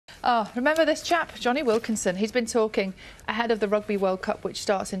Oh, remember this chap, Jonny Wilkinson? He's been talking ahead of the Rugby World Cup, which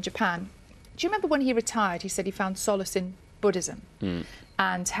starts in Japan. Do you remember when he retired, he said he found solace in Buddhism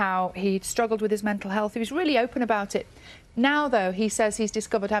and how he'd struggled with his mental health? He was really open about it. Now, though, he says he's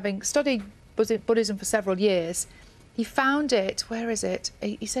discovered, having studied Buddhism for several years, he found it, where is it?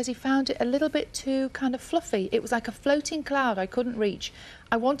 He says he found it a little bit too kind of fluffy. It was like a floating cloud I couldn't reach.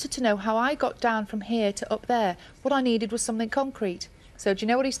 I wanted to know how I got down from here to up there. What I needed was something concrete. So do you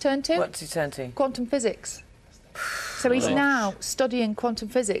know what he's turned to? What's he turned to? Quantum physics. So he's now studying quantum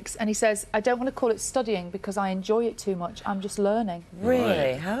physics, and he says, I don't want to call it studying because I enjoy it too much. I'm just learning.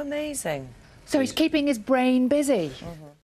 Really? How amazing. So he's keeping his brain busy.